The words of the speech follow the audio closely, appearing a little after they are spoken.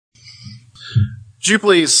Would you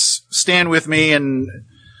please stand with me and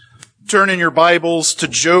turn in your Bibles to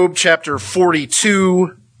Job chapter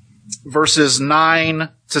 42, verses 9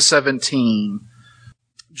 to 17.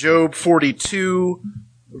 Job 42,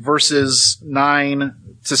 verses 9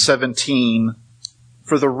 to 17,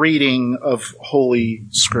 for the reading of Holy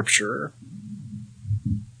Scripture.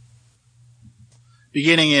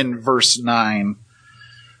 Beginning in verse 9.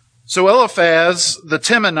 So Eliphaz the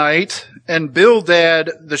Temanite, and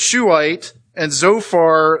Bildad the Shuhite, and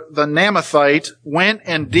Zophar the Naamathite went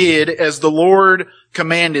and did as the Lord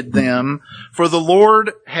commanded them, for the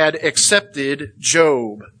Lord had accepted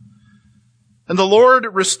Job. And the Lord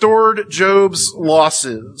restored Job's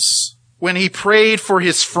losses when he prayed for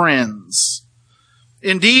his friends.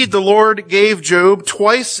 Indeed, the Lord gave Job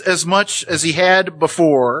twice as much as he had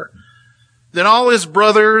before. Then all his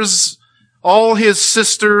brothers, all his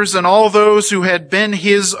sisters, and all those who had been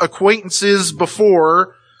his acquaintances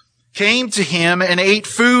before came to him and ate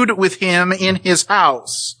food with him in his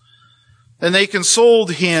house. And they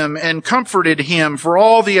consoled him and comforted him for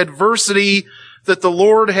all the adversity that the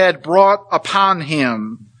Lord had brought upon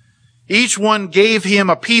him. Each one gave him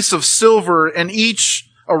a piece of silver and each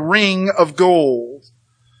a ring of gold.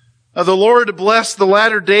 Now the Lord blessed the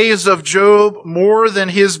latter days of Job more than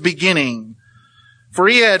his beginning. For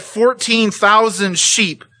he had 14,000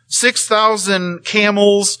 sheep, 6,000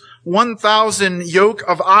 camels, 1,000 yoke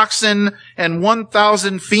of oxen, and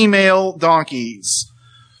 1,000 female donkeys.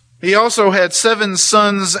 He also had 7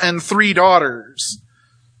 sons and 3 daughters.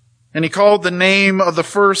 And he called the name of the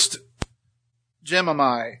first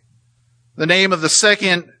Jemimai, the name of the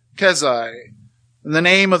second Kezai, and the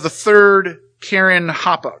name of the third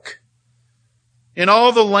Karen-Hapuk. In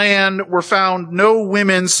all the land were found no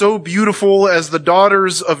women so beautiful as the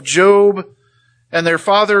daughters of Job, and their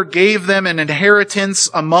father gave them an inheritance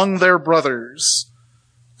among their brothers.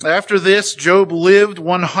 After this, Job lived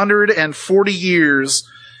 140 years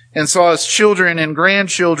and saw his children and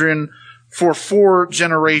grandchildren for 4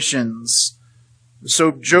 generations.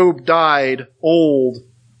 So Job died old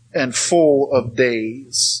and full of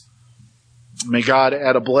days. May God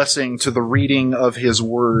add a blessing to the reading of his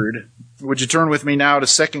word. Would you turn with me now to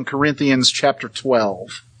 2 Corinthians chapter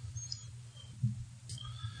 12?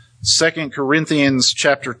 2 Corinthians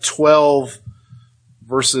chapter 12,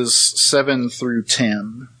 verses 7 through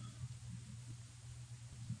 10.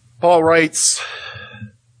 Paul writes,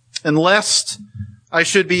 "And lest I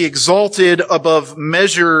should be exalted above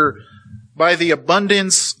measure by the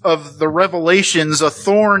abundance of the revelations, a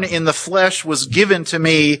thorn in the flesh was given to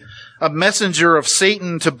me, a messenger of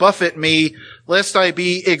Satan to buffet me, lest I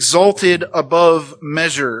be exalted above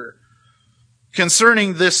measure.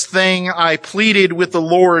 Concerning this thing, I pleaded with the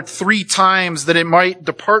Lord 3 times that it might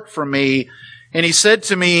depart from me. And he said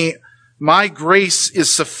to me, my grace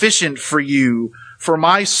is sufficient for you, for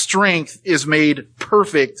my strength is made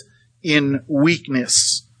perfect in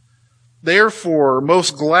weakness. Therefore,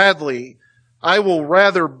 most gladly, I will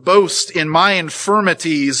rather boast in my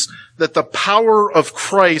infirmities, that the power of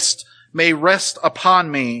Christ may rest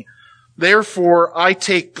upon me. Therefore, I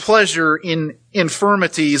take pleasure in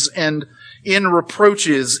infirmities and in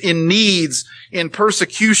reproaches, in needs, in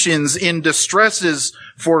persecutions, in distresses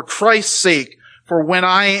for Christ's sake. For when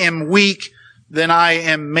I am weak, then I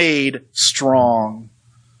am made strong.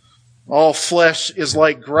 All flesh is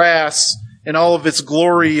like grass, and all of its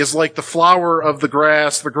glory is like the flower of the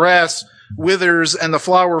grass. The grass withers and the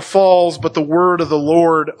flower falls, but the word of the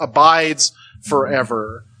Lord abides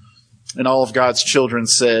forever." And all of God's children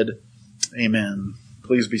said, Amen.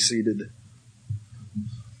 Please be seated.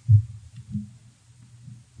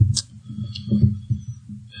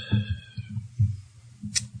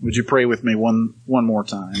 Would you pray with me one more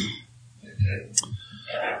time?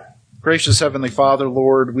 Gracious Heavenly Father,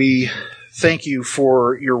 Lord, we thank you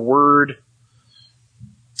for your word.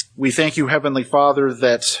 We thank you, Heavenly Father,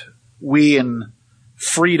 that we in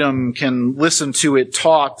freedom can listen to it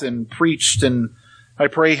taught and preached. And I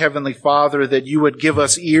pray, Heavenly Father, that you would give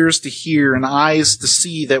us ears to hear and eyes to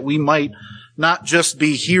see, that we might not just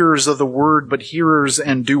be hearers of the word, but hearers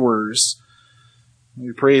and doers.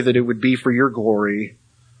 We pray that it would be for your glory.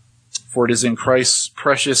 For it is in Christ's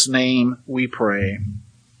precious name we pray.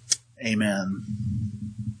 Amen.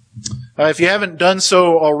 If you haven't done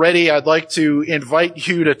so already, I'd like to invite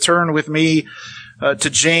you to turn with me to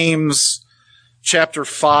James chapter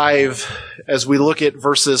 5 as we look at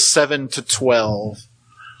verses 7 to 12.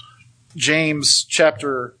 James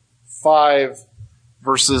chapter 5,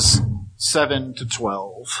 verses 7 to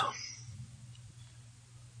 12.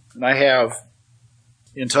 And I have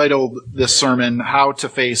entitled this sermon, How to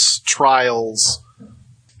Face Trials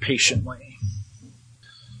Patiently.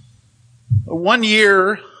 One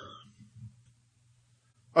year,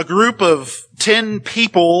 a group of 10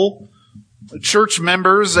 people, church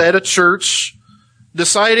members at a church,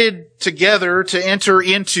 decided together to enter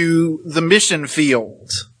into the mission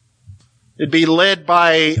field. It'd be led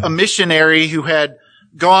by a missionary who had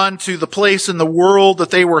gone to the place in the world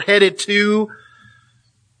that they were headed to.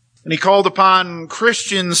 And he called upon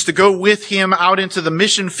Christians to go with him out into the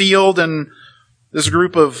mission field. And this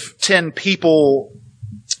group of 10 people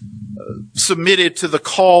submitted to the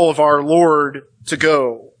call of our Lord to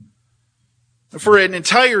go. For an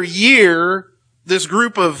entire year, this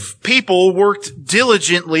group of people worked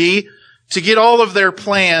diligently to get all of their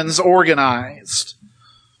plans organized.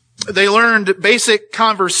 They learned basic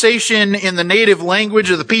conversation in the native language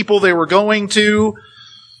of the people they were going to.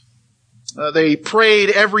 They prayed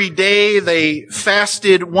every day. They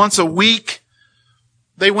fasted once a week.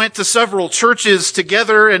 They went to several churches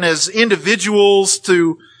together and as individuals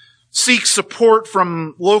to seek support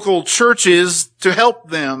from local churches to help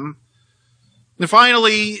them. And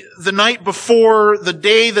finally, the night before the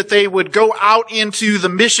day that they would go out into the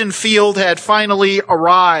mission field had finally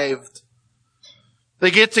arrived.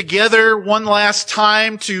 They get together one last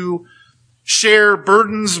time to share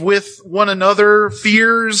burdens with one another,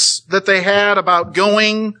 fears that they had about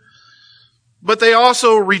going. But they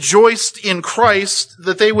also rejoiced in Christ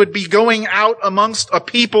that they would be going out amongst a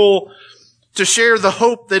people to share the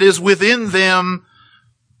hope that is within them.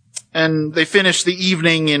 And they finished the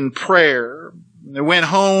evening in prayer. They went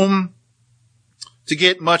home to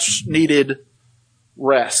get much needed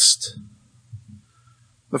rest.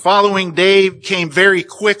 The following day came very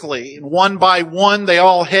quickly, and one by one they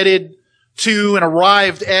all headed to and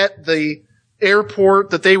arrived at the airport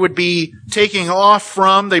that they would be taking off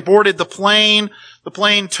from. They boarded the plane. The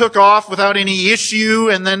plane took off without any issue,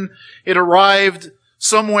 and then it arrived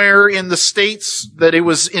somewhere in the states that it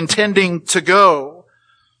was intending to go.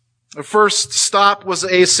 The first stop was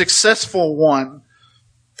a successful one.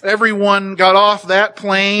 Everyone got off that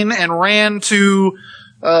plane and ran to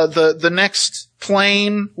the next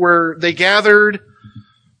plane where they gathered,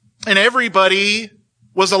 and everybody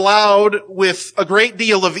was allowed with a great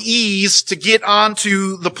deal of ease to get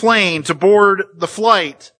onto the plane, to board the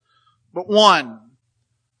flight. But one,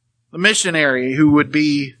 the missionary who would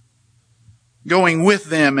be going with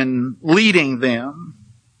them and leading them.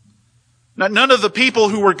 Now, none of the people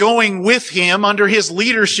who were going with him under his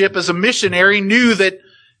leadership as a missionary knew that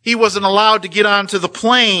he wasn't allowed to get onto the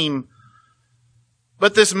plane.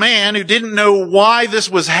 But this man who didn't know why this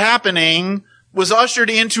was happening was ushered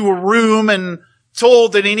into a room and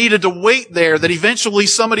told that he needed to wait there, that eventually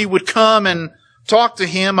somebody would come and talk to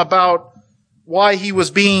him about why he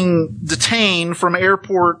was being detained from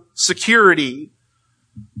airport security.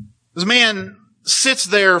 This man sits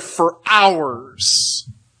there for hours,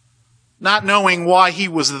 not knowing why he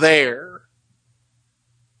was there.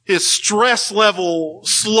 His stress level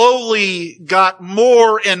slowly got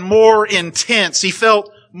more and more intense. He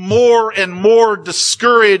felt more and more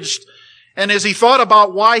discouraged. And as he thought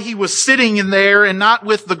about why he was sitting in there and not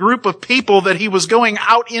with the group of people that he was going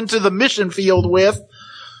out into the mission field with,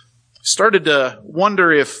 started to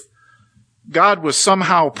wonder if God was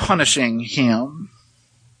somehow punishing him.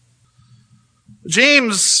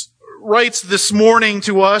 James writes this morning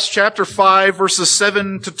to us, chapter 5, verses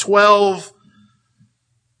 7 to 12,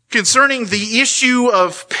 concerning the issue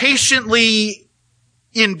of patiently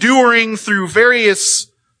enduring through various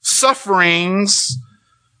sufferings.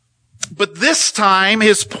 But this time,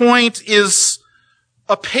 his point is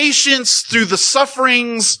a patience through the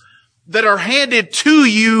sufferings that are handed to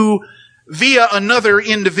you via another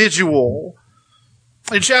individual.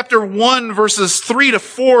 In chapter 1, verses 3 to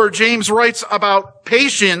 4, James writes about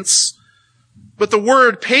patience, but the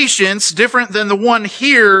word patience, different than the one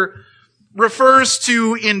here, refers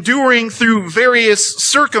to enduring through various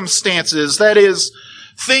circumstances. That is,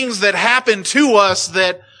 things that happen to us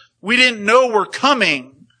that we didn't know were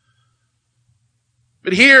coming.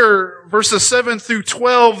 But here, verses 7 through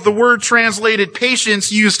 12, the word translated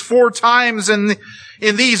patience used 4 times in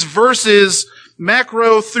these verses,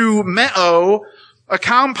 macro through meo, a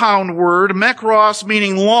compound word, makros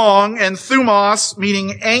meaning long, and thumos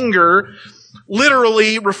meaning anger,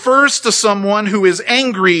 literally refers to someone who is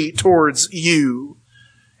angry towards you,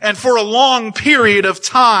 and for a long period of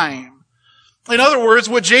time. In other words,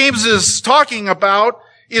 what James is talking about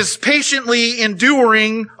is patiently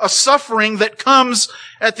enduring a suffering that comes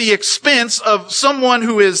at the expense of someone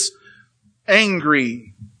who is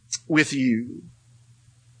angry with you.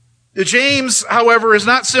 James, however, is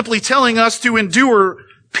not simply telling us to endure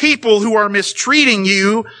people who are mistreating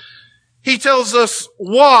you. He tells us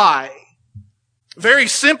why. Very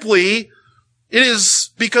simply, It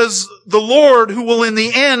is because the Lord who will in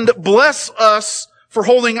the end bless us for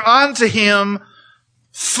holding on to Him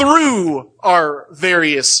through our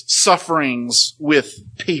various sufferings with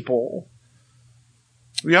people.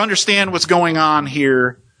 We understand what's going on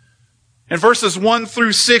here. In verses 1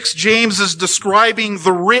 through 6, James is describing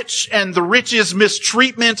the rich and the rich's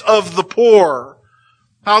mistreatment of the poor.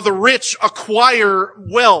 How the rich acquire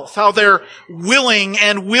wealth, how they're willing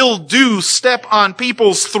and will do step on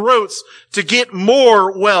people's throats to get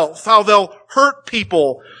more wealth, how they'll hurt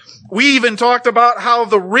people. We even talked about how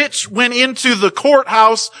the rich went into the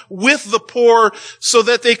courthouse with the poor so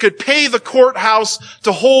that they could pay the courthouse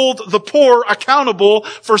to hold the poor accountable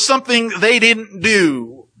for something they didn't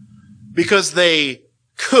do because they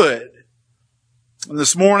could. And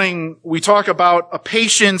this morning we talk about a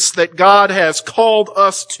patience that God has called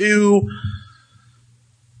us to,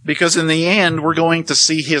 because in the end we're going to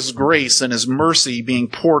see His grace and His mercy being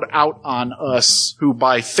poured out on us who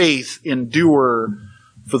by faith endure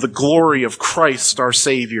for the glory of Christ our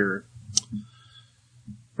Savior.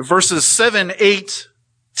 Verses 7, 8,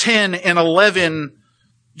 10, and 11,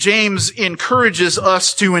 James encourages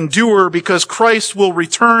us to endure because Christ will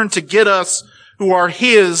return to get us who are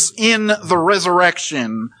His in the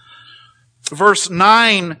resurrection. Verse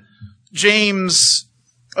 9, James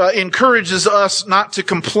encourages us not to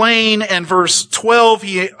complain, and verse 12,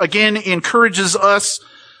 he again encourages us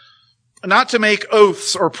not to make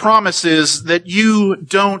oaths or promises that you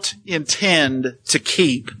don't intend to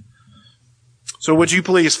keep. So would you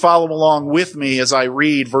please follow along with me as I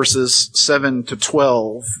read verses 7 to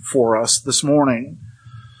 12 for us this morning.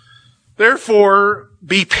 Therefore,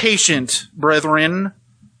 be patient, brethren,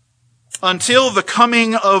 until the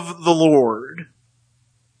coming of the Lord.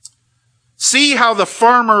 See how the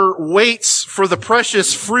farmer waits for the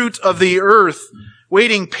precious fruit of the earth,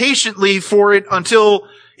 waiting patiently for it until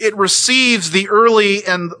it receives the early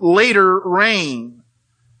and later rain.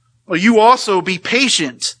 Well, you also be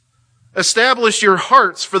patient. Establish your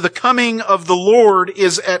hearts, for the coming of the Lord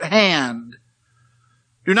is at hand.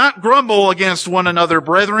 Do not grumble against one another,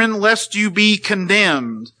 brethren, lest you be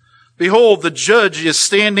condemned. Behold, the judge is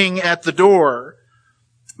standing at the door.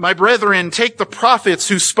 My brethren, take the prophets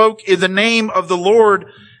who spoke in the name of the Lord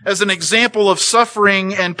as an example of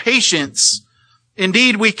suffering and patience.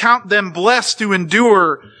 Indeed, we count them blessed who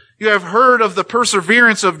endure. You have heard of the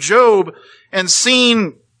perseverance of Job and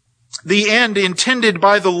seen the end intended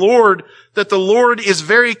by the Lord, that the Lord is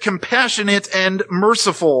very compassionate and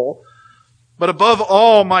merciful. But above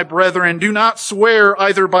all, my brethren, do not swear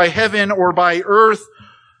either by heaven or by earth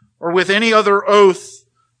or with any other oath,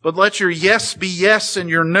 but let your yes be yes and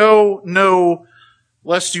your no, no,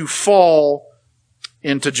 lest you fall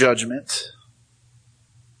into judgment.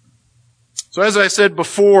 So as I said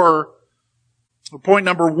before, point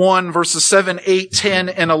number 1, verses 7, 8, 10,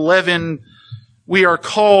 and 11, we are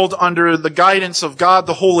called under the guidance of God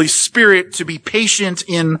the Holy Spirit to be patient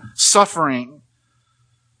in suffering.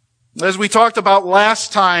 As we talked about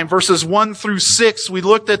last time, verses 1 through 6, we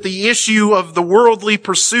looked at the issue of the worldly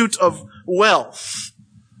pursuit of wealth.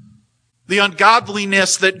 The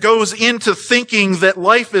ungodliness that goes into thinking that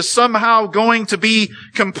life is somehow going to be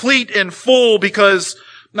complete and full because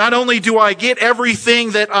not only do I get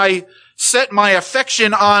everything that I set my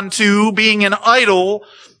affection onto, being an idol,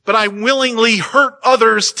 but I willingly hurt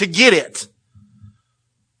others to get it.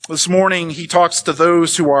 This morning he talks to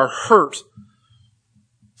those who are hurt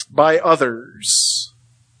by others.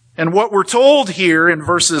 And what we're told here in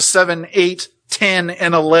verses 7, 8, 10,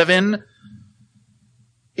 and 11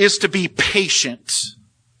 is to be patient.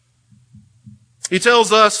 He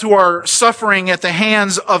tells us who are suffering at the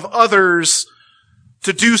hands of others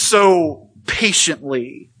to do so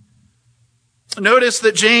patiently. Notice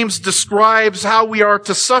that James describes how we are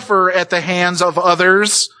to suffer at the hands of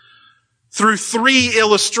others through 3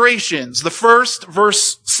 illustrations. The first,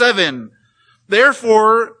 verse 7,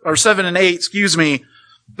 therefore, or 7 and 8,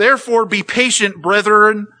 therefore be patient,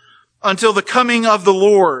 brethren, until the coming of the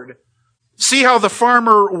Lord. See how the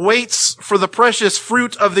farmer waits for the precious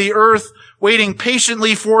fruit of the earth, waiting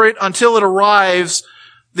patiently for it until it arrives,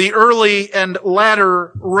 the early and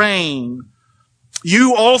latter rain.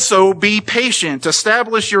 You also be patient.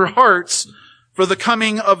 Establish your hearts, for the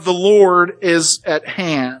coming of the Lord is at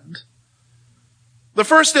hand. The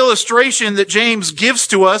first illustration that James gives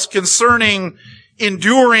to us concerning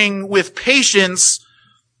enduring with patience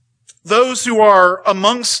those who are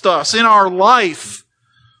amongst us in our life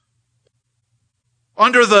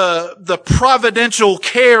under the providential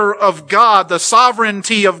care of God, the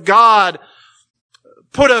sovereignty of God,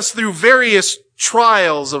 put us through various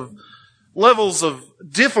trials of levels of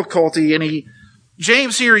difficulty, and he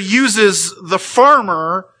James here uses the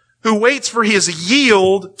farmer who waits for his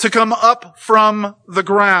yield to come up from the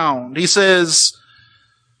ground. He says,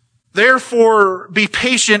 "Therefore be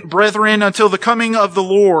patient, brethren, until the coming of the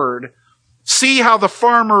Lord. See how the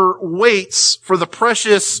farmer waits for the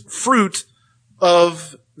precious fruit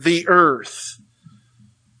of the earth."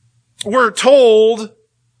 We're told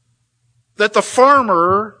that the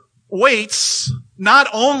farmer waits not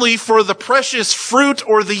only for the precious fruit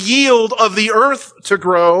or the yield of the earth to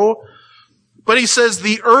grow, but he says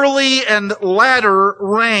the early and latter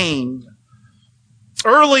rain.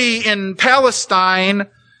 Early in Palestine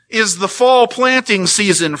is the fall planting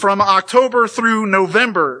season from October through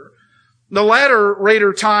November. The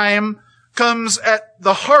latter time comes at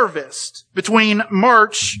the harvest between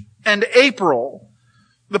March and April.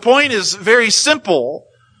 The point is very simple,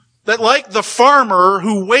 that like the farmer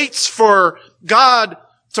who waits for God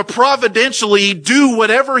to providentially do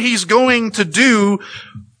whatever he's going to do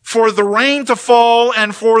for the rain to fall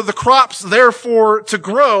and for the crops therefore to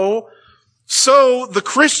grow, so the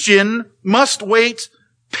Christian must wait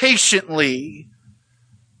patiently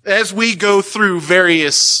as we go through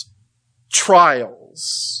various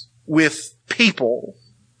trials with people.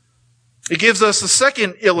 It gives us a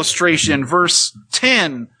second illustration, verse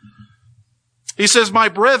 10. He says, "My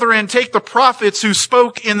brethren, take the prophets who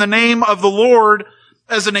spoke in the name of the Lord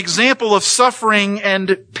as an example of suffering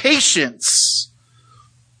and patience."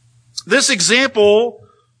 This example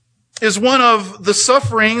is one of the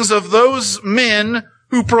sufferings of those men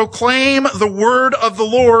who proclaim the word of the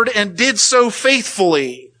Lord and did so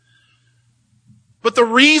faithfully. But the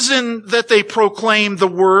reason that they proclaimed the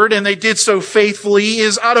word and they did so faithfully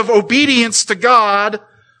is out of obedience to God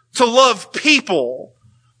to love people.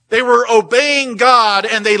 They were obeying God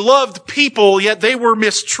and they loved people, yet they were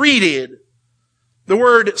mistreated. The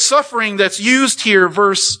word suffering that's used here,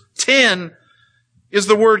 verse 10, is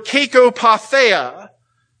the word kakopatheia.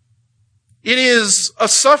 It is a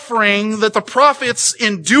suffering that the prophets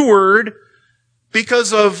endured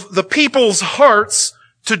because of the people's hearts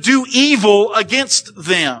to do evil against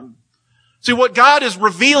them. See, what God is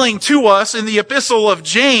revealing to us in the epistle of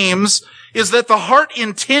James is that the heart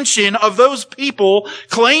intention of those people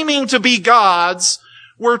claiming to be God's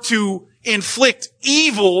were to inflict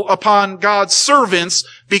evil upon God's servants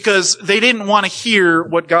because they didn't want to hear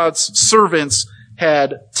what God's servants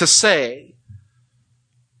had to say.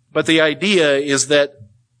 But the idea is that,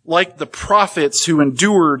 like the prophets who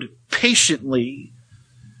endured patiently,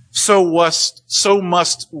 so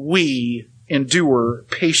must we endure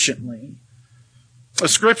patiently. The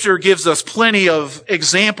Scripture gives us plenty of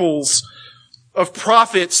examples of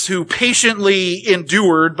prophets who patiently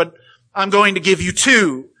endured, but I'm going to give you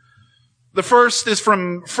two. The first is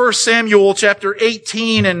from 1 Samuel chapter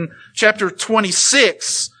 18 and chapter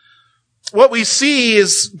 26. What we see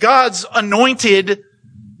is God's anointed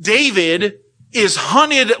David is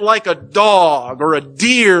hunted like a dog or a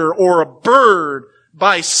deer or a bird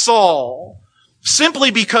by Saul, simply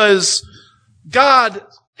because God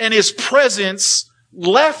and his presence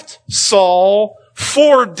left Saul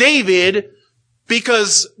for David,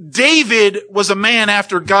 because David was a man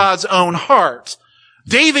after God's own heart.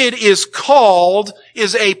 David is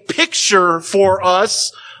a picture for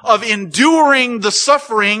us of enduring the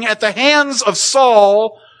suffering at the hands of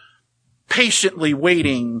Saul, patiently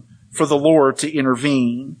waiting for the Lord to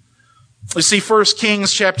intervene. We see 1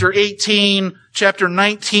 Kings chapter 18, chapter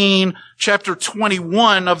 19, chapter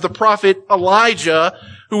 21 of the prophet Elijah,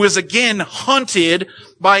 who is again hunted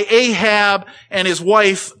by Ahab and his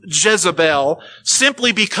wife Jezebel,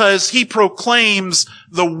 simply because he proclaims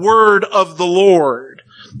the word of the Lord.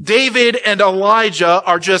 David and Elijah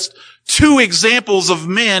are just two examples of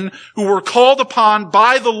men who were called upon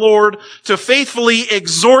by the Lord to faithfully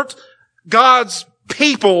exhort God's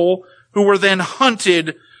people, who were then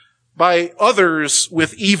hunted by others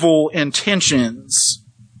with evil intentions.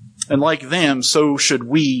 And like them, so should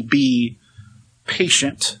we be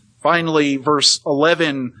patient. Finally, verse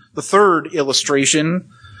 11, the third illustration.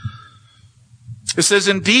 It says,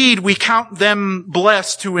 "Indeed, we count them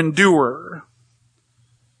blessed who endure.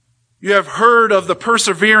 You have heard of the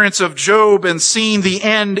perseverance of Job and seen the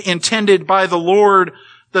end intended by the Lord,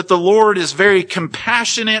 that the Lord is very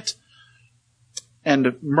compassionate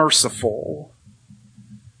and merciful."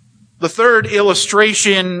 The third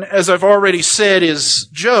illustration, as I've already said, is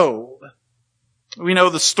Job. We know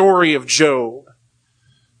the story of Job.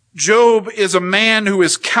 Job is a man who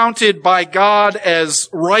is counted by God as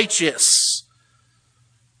righteous.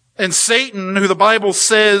 And Satan, who the Bible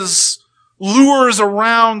says lures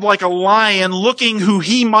around like a lion looking who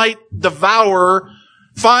he might devour,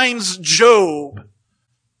 finds Job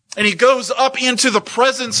And he goes up into the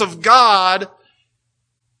presence of God,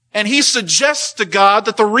 and he suggests to God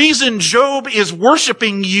that the reason Job is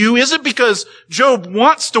worshiping you isn't because Job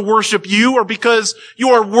wants to worship you or because you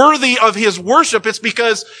are worthy of his worship. It's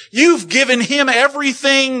because you've given him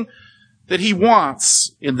everything that he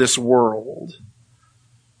wants in this world.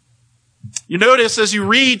 You notice as you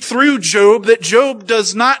read through Job that Job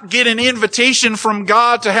does not get an invitation from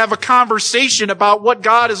God to have a conversation about what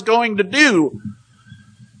God is going to do.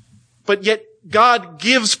 But yet God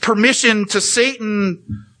gives permission to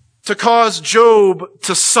Satan to cause Job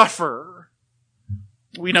to suffer.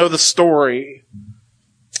 We know the story.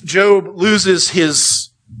 Job loses his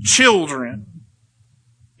children.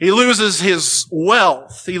 He loses his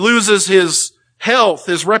wealth. He loses his health,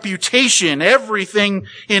 his reputation, everything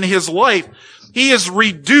in his life. He is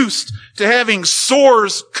reduced to having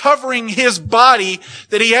sores covering his body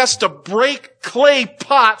that he has to break clay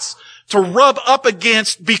pots to rub up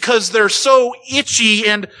against because they're so itchy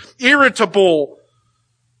and irritable.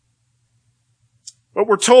 What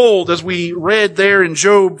we're told as we read there in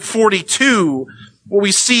Job 42, what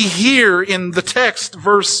we see here in the text,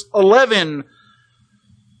 verse 11,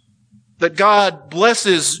 that God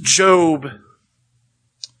blesses Job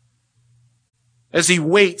as he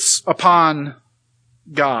waits upon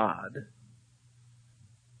God.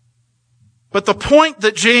 But the point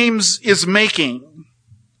that James is making,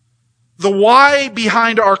 the why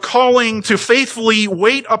behind our calling to faithfully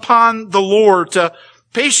wait upon the Lord, to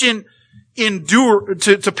patiently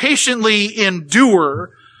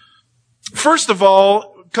endure, first of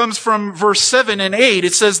all, comes from verse 7 and 8.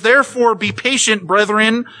 It says, "Therefore be patient,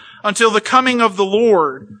 brethren, until the coming of the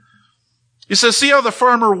Lord." He says, see how the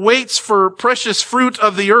farmer waits for precious fruit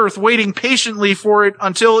of the earth, waiting patiently for it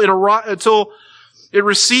until it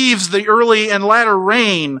receives the early and latter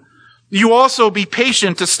rain. You also be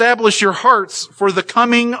patient, establish your hearts, for the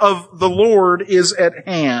coming of the Lord is at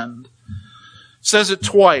hand. It says it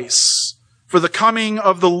twice. For the coming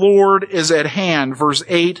of the Lord is at hand. Verse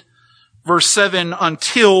 8, verse 7,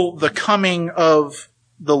 until the coming of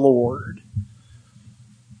the Lord.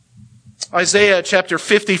 Isaiah chapter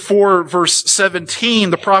 54 verse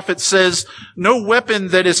 17, the prophet says, "No weapon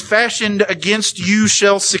that is fashioned against you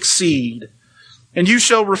shall succeed, and you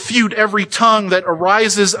shall refute every tongue that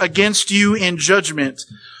arises against you in judgment.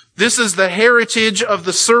 This is the heritage of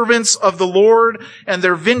the servants of the Lord, and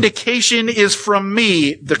their vindication is from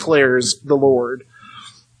me, declares the Lord."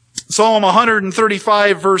 Psalm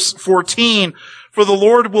 135 verse 14, "For the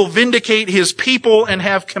Lord will vindicate his people and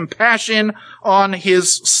have compassion on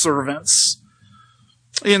his servants."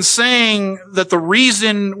 In saying that the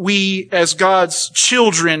reason we as God's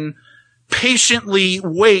children patiently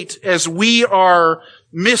wait as we are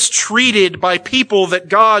mistreated by people that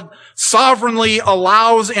God sovereignly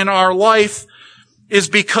allows in our life is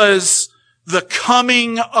because the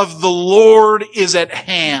coming of the Lord is at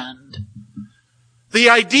hand. The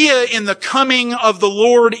idea in the coming of the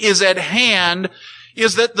Lord is at hand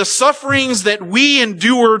is that the sufferings that we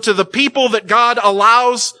endure to the people that God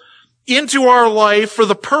allows into our life for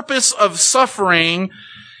the purpose of suffering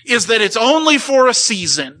is that it's only for a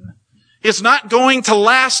season. It's not going to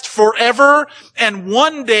last forever. And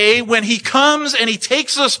one day when he comes and he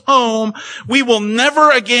takes us home, we will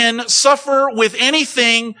never again suffer with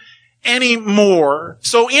anything anymore.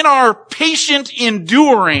 So in our patient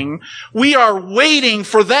enduring, we are waiting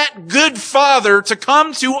for that good Father to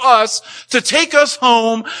come to us to take us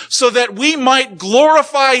home so that we might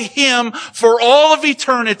glorify him for all of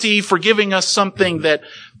eternity for giving us something that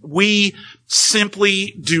we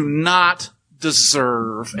simply do not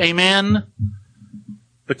deserve. Amen?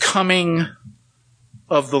 The coming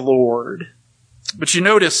of the Lord. But you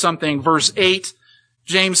notice something, verse 8,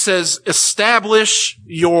 James says, establish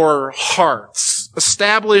your hearts.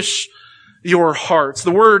 Establish your hearts.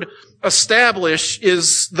 The word establish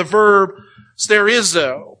is the verb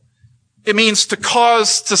sterizo. It means to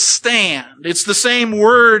cause to stand. It's the same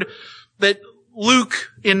word that Luke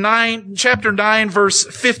in chapter 9 verse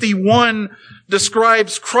 51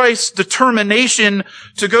 describes Christ's determination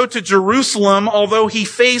to go to Jerusalem, although he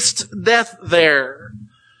faced death there.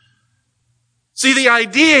 See, the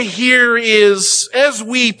idea here is, as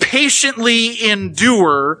we patiently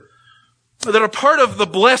endure, that a part of the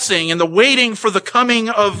blessing and the waiting for the coming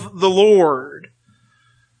of the Lord,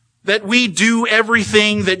 that we do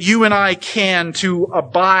everything that you and I can to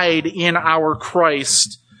abide in our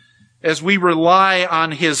Christ as we rely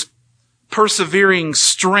on his persevering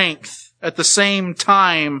strength at the same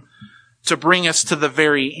time to bring us to the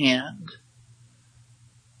very end.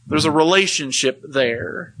 There's a relationship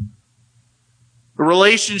there. The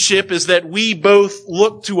relationship is that we both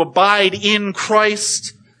look to abide in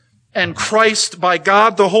Christ And Christ, by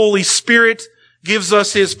God the Holy Spirit, gives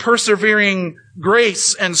us his persevering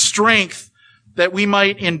grace and strength that we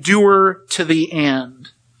might endure to the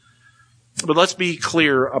end. But let's be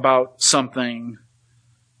clear about something.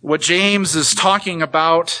 What James is talking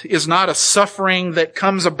about is not a suffering that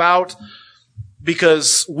comes about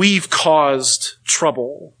because we've caused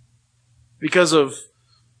trouble, because of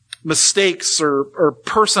mistakes or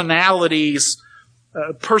personality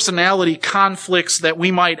conflicts that we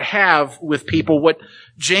might have with people. What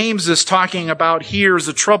James is talking about here is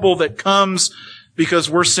a trouble that comes because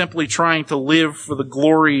we're simply trying to live for the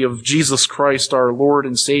glory of Jesus Christ, our Lord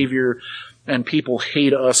and Savior, and people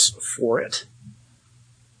hate us for it.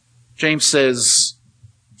 James says,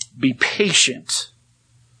 be patient.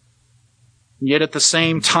 Yet at the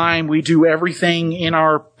same time, we do everything in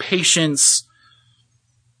our patience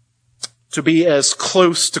to be as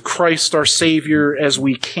close to Christ our Savior as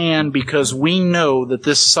we can, because we know that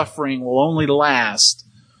this suffering will only last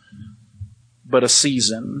but a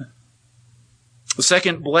season. The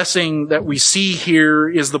second blessing that we see here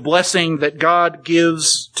is the blessing that God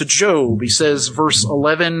gives to Job. He says, verse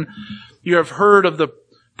 11, you have heard of the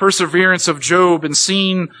perseverance of Job and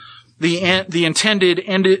seen the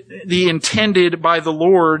intended by the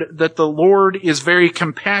Lord, that the Lord is very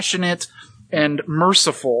compassionate and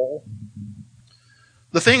merciful.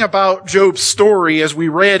 The thing about Job's story, as we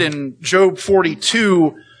read in Job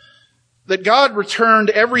 42, that God returned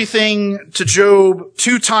everything to Job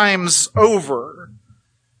 2 times over.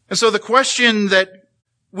 And so the question that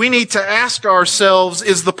we need to ask ourselves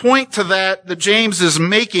is the point to that James is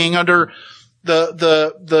making under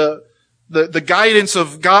the guidance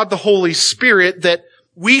of God the Holy Spirit, that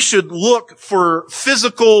we should look for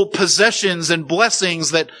physical possessions and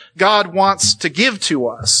blessings that God wants to give to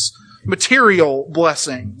us, material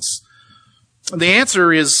blessings. The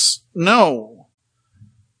answer is no.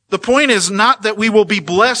 The point is not that we will be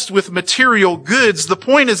blessed with material goods. The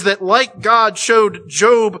point is that like God showed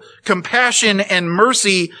Job compassion and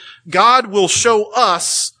mercy, God will show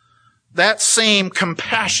us that same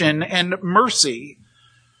compassion and mercy.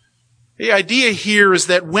 The idea here is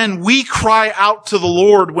that when we cry out to the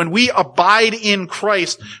Lord, when we abide in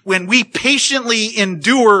Christ, when we patiently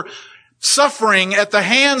endure suffering at the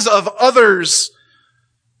hands of others,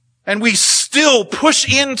 and we still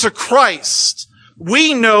push into Christ,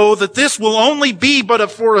 we know that this will only be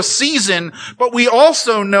but for a season, but we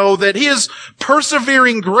also know that his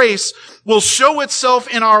persevering grace will show itself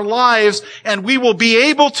in our lives, and we will be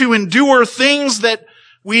able to endure things that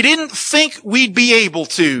we didn't think we'd be able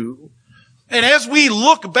to. And as we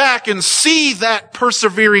look back and see that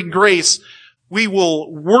persevering grace, we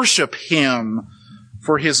will worship him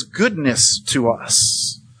for his goodness to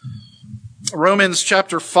us. Romans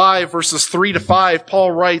chapter 5, verses 3-5,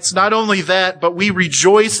 Paul writes, not only that, but we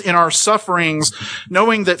rejoice in our sufferings,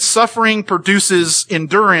 knowing that suffering produces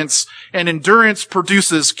endurance, and endurance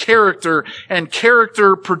produces character, and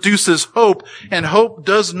character produces hope, and hope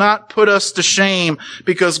does not put us to shame,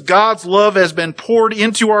 because God's love has been poured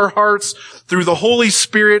into our hearts through the Holy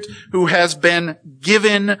Spirit who has been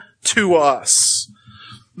given to us.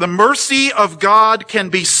 The mercy of God can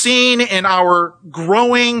be seen in our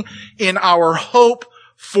growing, in our hope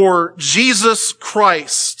for Jesus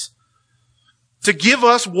Christ, to give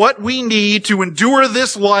us what we need to endure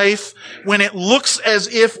this life when it looks as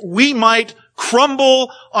if we might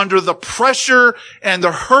crumble under the pressure and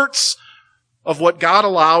the hurts of what God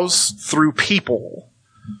allows through people.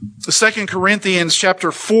 2 Corinthians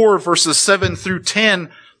chapter 4, verses 7-10,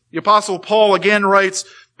 the Apostle Paul again writes,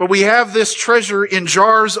 but we have this treasure in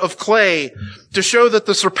jars of clay to show that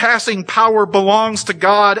the surpassing power belongs to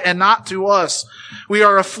God and not to us. We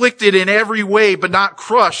are afflicted in every way, but not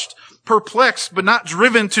crushed, perplexed, but not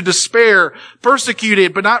driven to despair,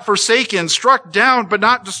 persecuted, but not forsaken, struck down, but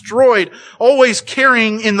not destroyed, always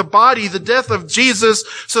carrying in the body the death of Jesus,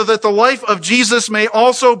 so that the life of Jesus may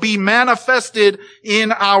also be manifested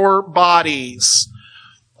in our bodies.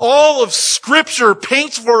 All of Scripture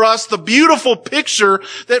paints for us the beautiful picture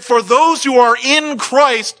that for those who are in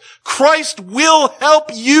Christ, Christ will help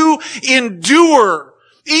you endure,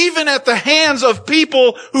 even at the hands of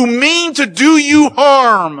people who mean to do you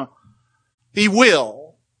harm. He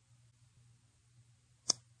will.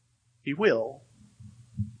 He will.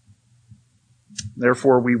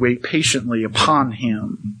 Therefore, we wait patiently upon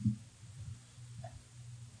him.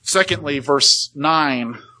 Secondly, verse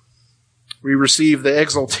 9. We receive the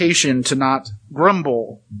exaltation to not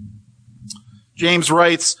grumble. James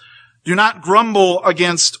writes, do not grumble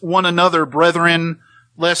against one another, brethren,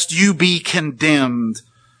 lest you be condemned.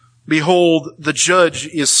 Behold, the judge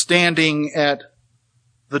is standing at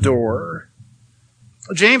the door.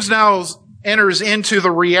 James now enters into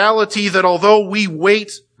the reality that although we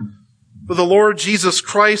wait for the Lord Jesus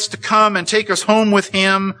Christ to come and take us home with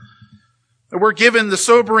Him, we're given the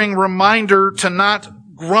sobering reminder to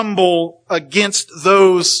not grumble against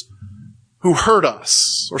those who hurt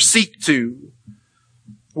us or seek to.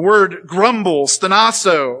 The word grumble,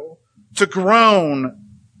 stenasso, to groan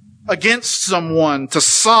against someone, to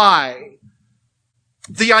sigh.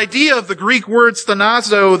 The idea of the Greek word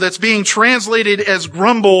stenazo that's being translated as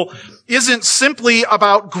grumble isn't simply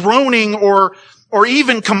about groaning or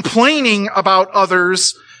even complaining about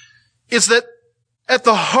others. Is that at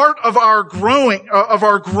the heart of our groaning, of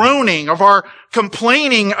our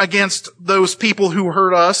complaining against those people who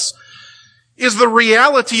hurt us, is the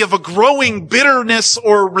reality of a growing bitterness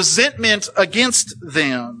or resentment against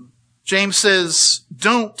them. James says,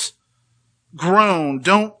 don't groan,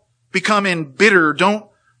 don't become embittered, don't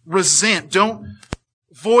resent, don't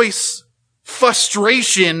voice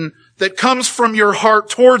frustration that comes from your heart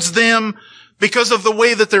towards them because of the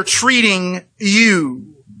way that they're treating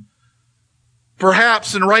you.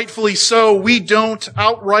 Perhaps, and rightfully so, we don't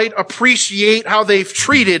outright appreciate how they've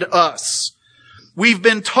treated us. We've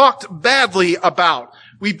been talked badly about.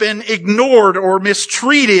 We've been ignored or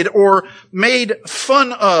mistreated or made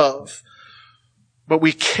fun of. But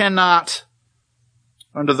we cannot,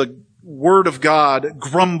 under the Word of God,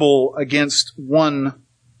 grumble against one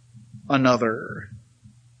another.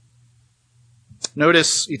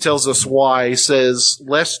 Notice he tells us why. He says,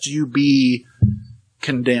 lest you be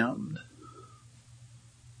condemned.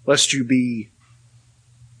 Lest you be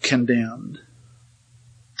condemned.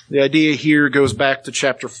 The idea here goes back to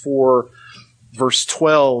chapter 4, verse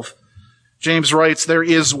 12. James writes, there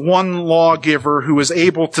is one lawgiver who is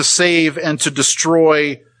able to save and to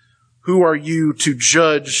destroy. Who are you to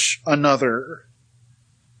judge another?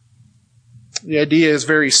 The idea is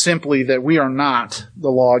very simply that we are not the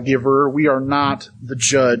lawgiver. We are not the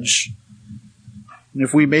judge. And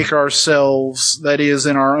if we make ourselves, that is,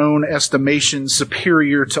 in our own estimation,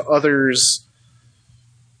 superior to others,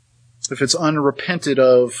 if it's unrepented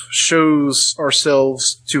of, shows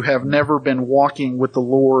ourselves to have never been walking with the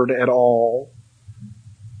Lord at all.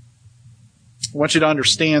 I want you to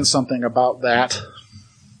understand something about that.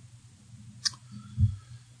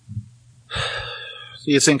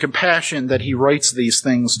 See, it's in compassion that he writes these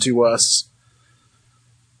things to us.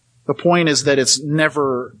 The point is that it's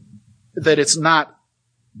never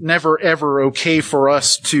ever okay for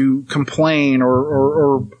us to complain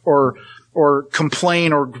or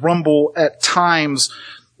complain or grumble at times.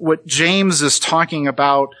 What James is talking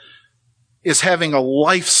about is having a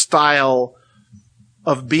lifestyle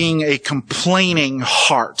of being a complaining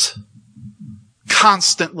heart.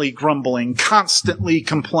 Constantly grumbling, constantly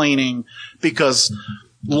complaining because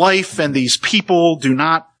life and these people do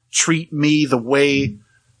not treat me the way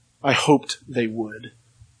I hoped they would.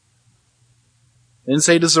 They didn't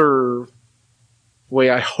say deserve, the way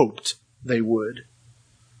I hoped they would.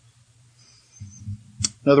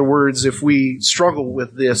 In other words, if we struggle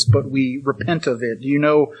with this, but we repent of it, do you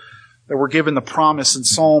know that we're given the promise in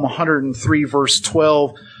Psalm 103, verse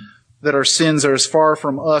 12, that our sins are as far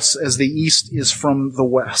from us as the east is from the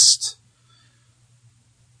west?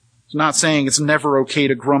 He's not saying it's never okay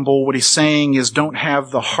to grumble. What he's saying is don't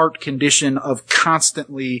have the heart condition of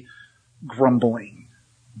constantly grumbling,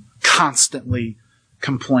 constantly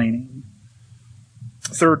complaining.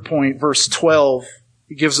 Third point, verse 12,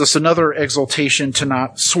 he gives us another exhortation to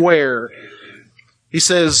not swear. He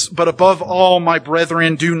says, but above all, my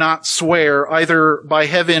brethren, do not swear, either by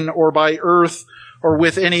heaven or by earth or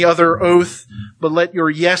with any other oath, but let your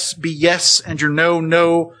yes be yes and your no,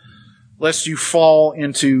 no, lest you fall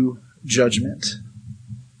into judgment.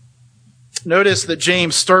 Notice that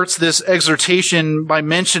James starts this exhortation by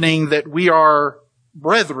mentioning that we are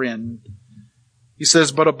brethren. He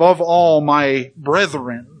says, but above all, my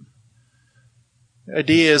brethren. The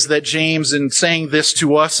idea is that James, in saying this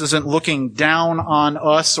to us, isn't looking down on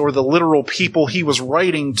us or the literal people he was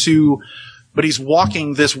writing to, but he's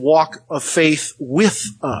walking this walk of faith with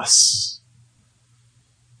us.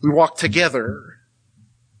 We walk together.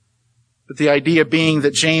 But the idea being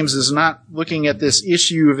that James is not looking at this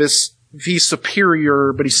issue of if he's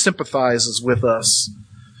superior, but he sympathizes with us.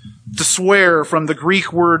 To swear, from the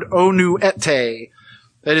Greek word onouete,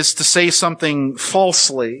 that is to say something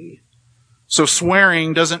falsely. So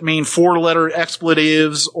swearing doesn't mean four-letter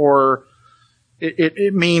expletives or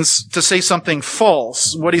it means to say something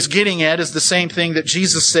false. What he's getting at is the same thing that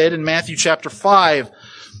Jesus said in Matthew chapter 5,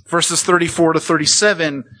 verses 34 to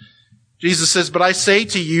 37. Jesus says, but I say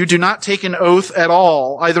to you, do not take an oath at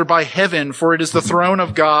all, either by heaven, for it is the throne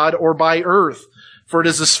of God, or by earth, for it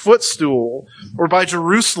is his footstool, or by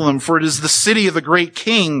Jerusalem, for it is the city of the great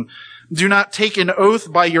king. Do not take an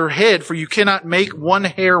oath by your head, for you cannot make one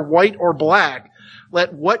hair white or black.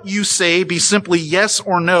 Let what you say be simply yes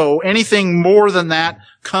or no. Anything more than that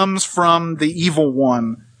comes from the evil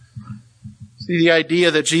one. See, the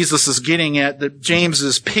idea that Jesus is getting at, that James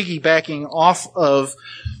is piggybacking off of,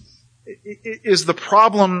 is the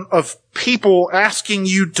problem of people asking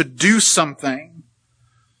you to do something,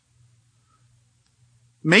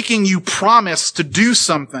 making you promise to do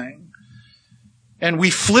something, and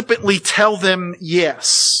we flippantly tell them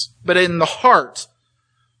yes. But in the heart,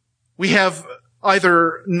 we have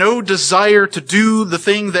either no desire to do the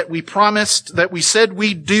thing that we promised, that we said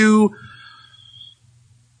we'd do,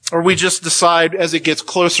 or we just decide as it gets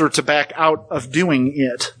closer to back out of doing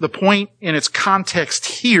it. The point in its context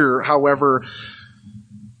here, however,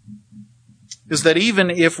 is that even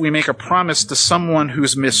if we make a promise to someone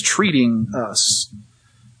who's mistreating us,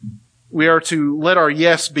 we are to let our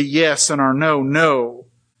yes be yes and our no, no.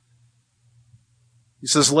 He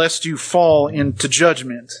says, lest you fall into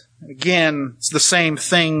judgment. Again, it's the same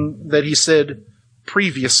thing that he said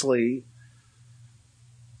previously.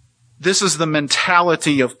 This is the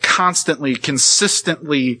mentality of constantly,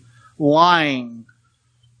 consistently lying,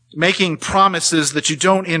 making promises that you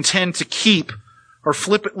don't intend to keep, or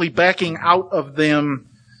flippantly backing out of them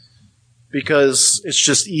because it's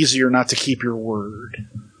just easier not to keep your word,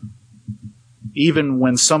 even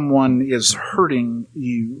when someone is hurting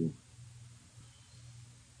you.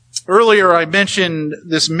 Earlier I mentioned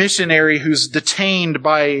this missionary who's detained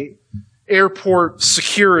by airport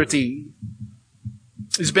security.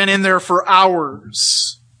 He's been in there for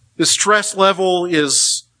hours. His stress level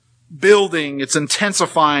is building. It's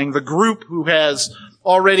intensifying. The group who has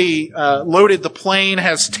already loaded the plane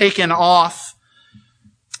has taken off.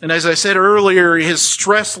 And as I said earlier, his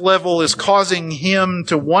stress level is causing him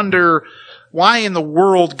to wonder why in the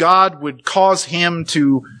world God would cause him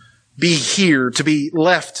to be here, to be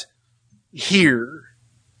left here.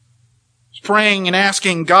 He's praying and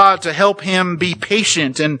asking God to help him be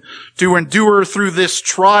patient and to endure through this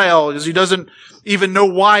trial, as he doesn't even know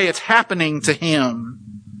why it's happening to him.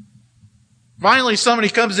 Finally, somebody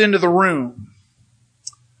comes into the room,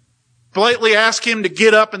 politely ask him to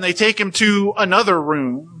get up, and they take him to another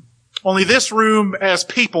room. Only this room has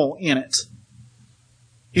people in it.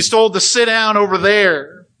 He's told to sit down over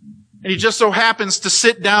there, and he just so happens to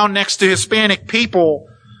sit down next to Hispanic people.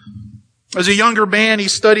 As a younger man, he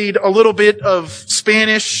studied a little bit of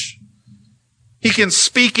Spanish. He can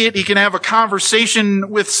speak it. He can have a conversation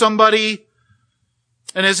with somebody.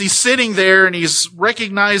 And as he's sitting there and he's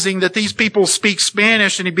recognizing that these people speak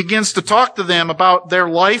Spanish, and he begins to talk to them about their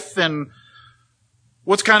life and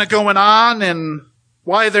what's kind of going on and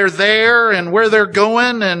why they're there and where they're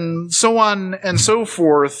going and so on and so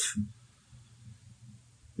forth,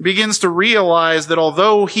 he begins to realize that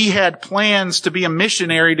although he had plans to be a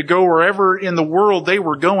missionary to go wherever in the world they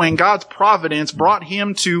were going, God's providence brought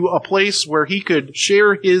him to a place where he could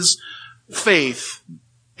share his faith,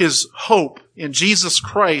 his hope in Jesus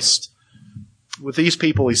Christ with these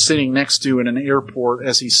people he's sitting next to in an airport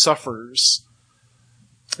as he suffers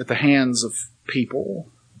at the hands of people.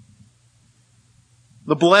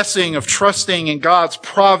 The blessing of trusting in God's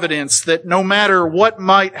providence, that no matter what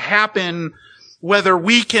might happen, whether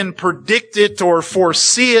we can predict it or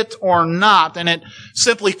foresee it or not, and it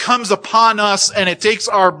simply comes upon us and it takes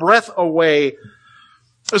our breath away.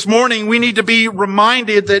 This morning we need to be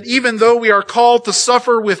reminded that even though we are called to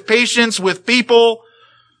suffer with patience with people,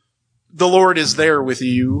 the Lord is there with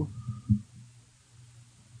you.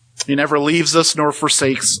 He never leaves us nor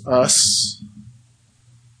forsakes us.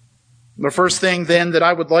 The first thing then that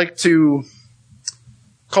I would like to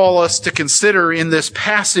call us to consider in this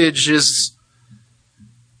passage is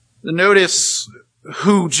notice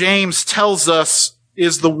who James tells us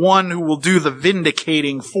is the one who will do the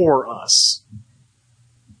vindicating for us.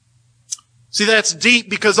 See, that's deep,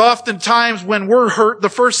 because oftentimes when we're hurt, the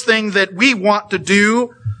first thing that we want to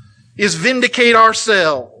do is vindicate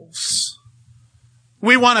ourselves.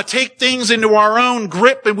 We want to take things into our own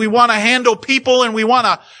grip, and we want to handle people, and we want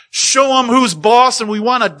to show them who's boss, and we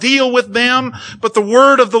want to deal with them. But the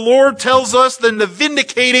word of the Lord tells us that the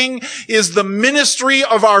vindicating is the ministry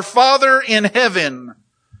of our Father in heaven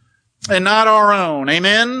and not our own.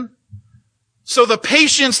 Amen? So the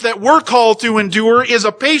patience that we're called to endure is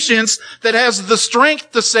a patience that has the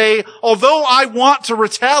strength to say, although I want to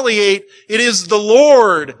retaliate, it is the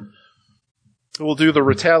Lord who will do the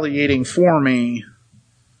retaliating for me.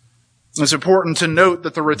 It's important to note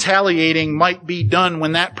that the retaliating might be done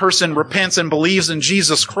when that person repents and believes in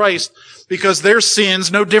Jesus Christ, because their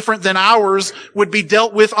sins, no different than ours, would be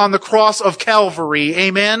dealt with on the cross of Calvary.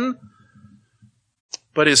 Amen?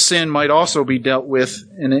 But his sin might also be dealt with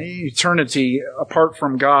in eternity apart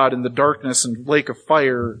from God in the darkness and lake of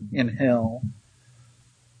fire in hell.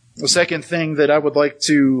 The second thing that I would like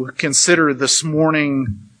to consider this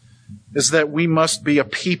morning is that we must be a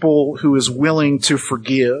people who is willing to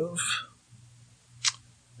forgive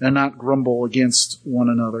and not grumble against one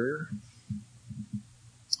another.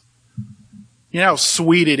 You know how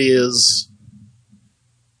sweet it is,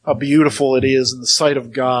 how beautiful it is in the sight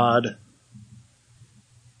of God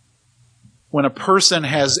when a person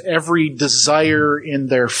has every desire in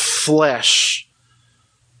their flesh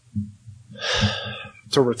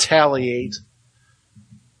to retaliate.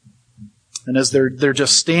 And as they're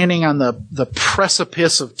just standing on the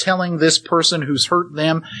precipice of telling this person who's hurt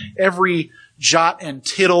them every jot and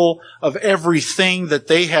tittle of everything that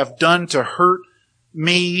they have done to hurt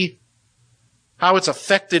me, how it's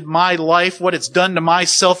affected my life, what it's done to my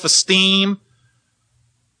self-esteem,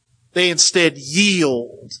 they instead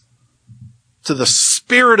yield to the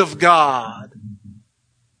Spirit of God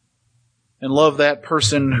and love that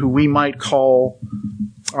person who we might call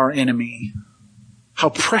our enemy. How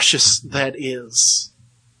precious that is.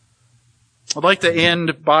 I'd like to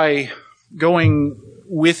end by going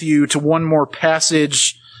with you to one more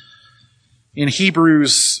passage in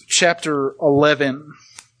Hebrews chapter 11.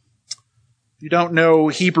 If you don't know,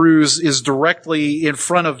 Hebrews is directly in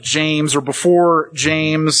front of James or before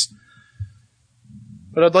James.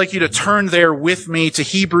 But I'd like you to turn there with me to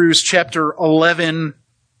Hebrews chapter 11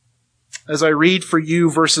 as I read for you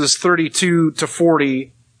verses 32 to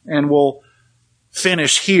 40, and we'll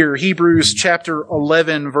finish here. Hebrews chapter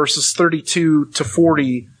 11 verses 32 to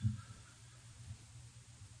 40.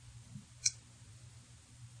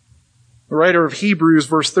 The writer of Hebrews,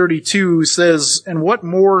 verse 32, says, "And what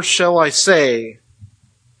more shall I say?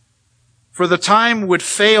 For the time would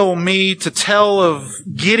fail me to tell of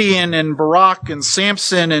Gideon and Barak and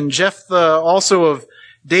Samson and Jephthah, also of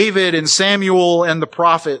David and Samuel and the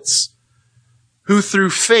prophets, who through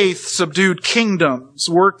faith subdued kingdoms,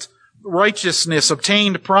 worked righteousness,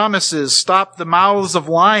 obtained promises, stopped the mouths of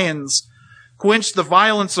lions, quenched the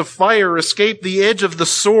violence of fire, escaped the edge of the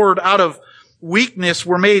sword, out of weakness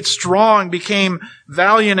were made strong, became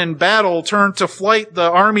valiant in battle, turned to flight the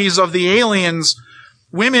armies of the aliens.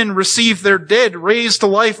 Women received their dead raised to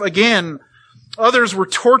life again. Others were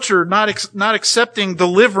tortured, not accepting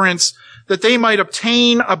deliverance, that they might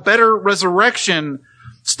obtain a better resurrection.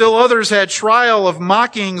 Still others had trial of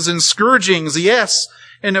mockings and scourgings, yes,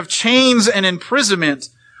 and of chains and imprisonment.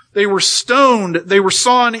 They were stoned, they were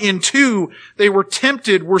sawn in two, they were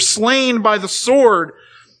tempted, were slain by the sword.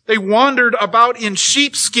 They wandered about in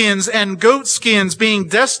sheepskins and goatskins, being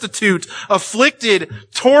destitute, afflicted,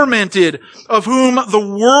 tormented, of whom the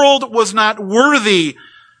world was not worthy.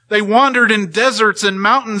 They wandered in deserts and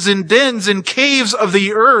mountains, in dens and caves of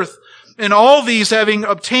the earth. And all these, having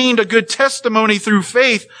obtained a good testimony through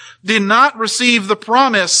faith, did not receive the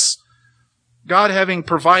promise, God having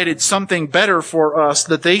provided something better for us,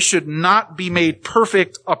 that they should not be made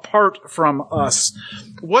perfect apart from us."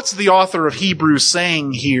 What's the author of Hebrews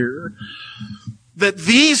saying here? That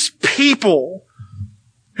these people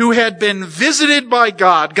who had been visited by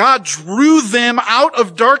God, God drew them out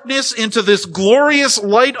of darkness into this glorious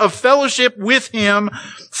light of fellowship with Him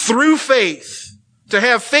through faith, to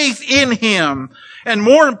have faith in Him, and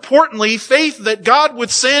more importantly, faith that God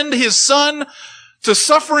would send His Son to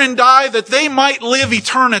suffer and die that they might live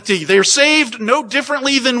eternity. They're saved no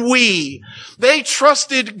differently than we. They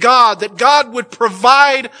trusted God, that God would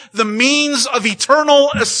provide the means of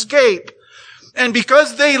eternal escape. And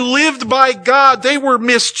because they lived by God, they were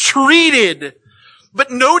mistreated.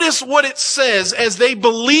 But notice what it says, as they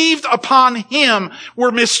believed upon Him,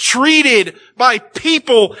 were mistreated by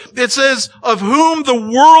people, it says, of whom the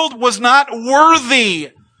world was not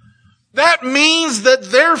worthy. That means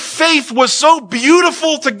that their faith was so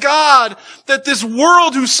beautiful to God that this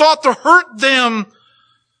world who sought to hurt them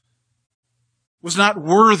was not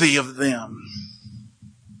worthy of them.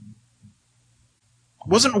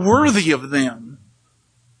 Wasn't worthy of them.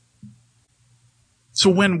 So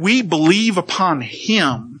when we believe upon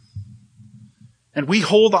Him and we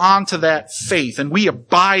hold on to that faith and we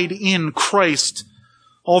abide in Christ,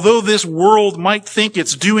 although this world might think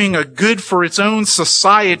it's doing a good for its own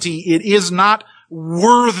society, it is not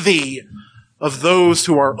worthy of those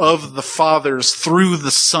who are of the fathers through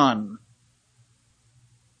the Son.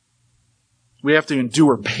 We have to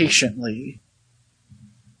endure patiently.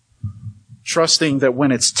 trusting that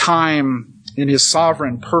when it's time in his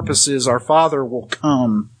sovereign purposes, our Father will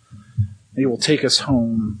come. He will take us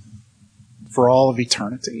home for all of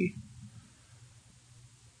eternity.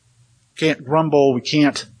 We can't grumble. We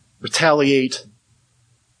can't retaliate.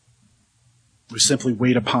 We simply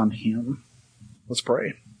wait upon him. Let's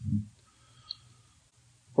pray.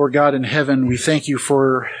 Lord God in heaven, we thank you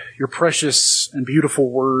for your precious and beautiful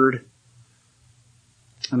word.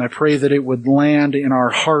 And I pray that it would land in our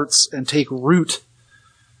hearts and take root,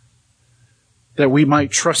 that we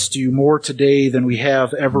might trust you more today than we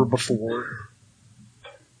have ever before.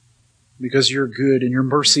 Because you're good and your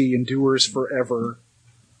mercy endures forever.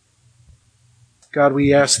 God,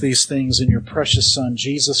 we ask these things in your precious Son,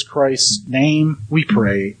 Jesus Christ's name, we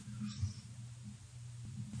pray.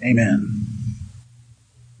 Amen.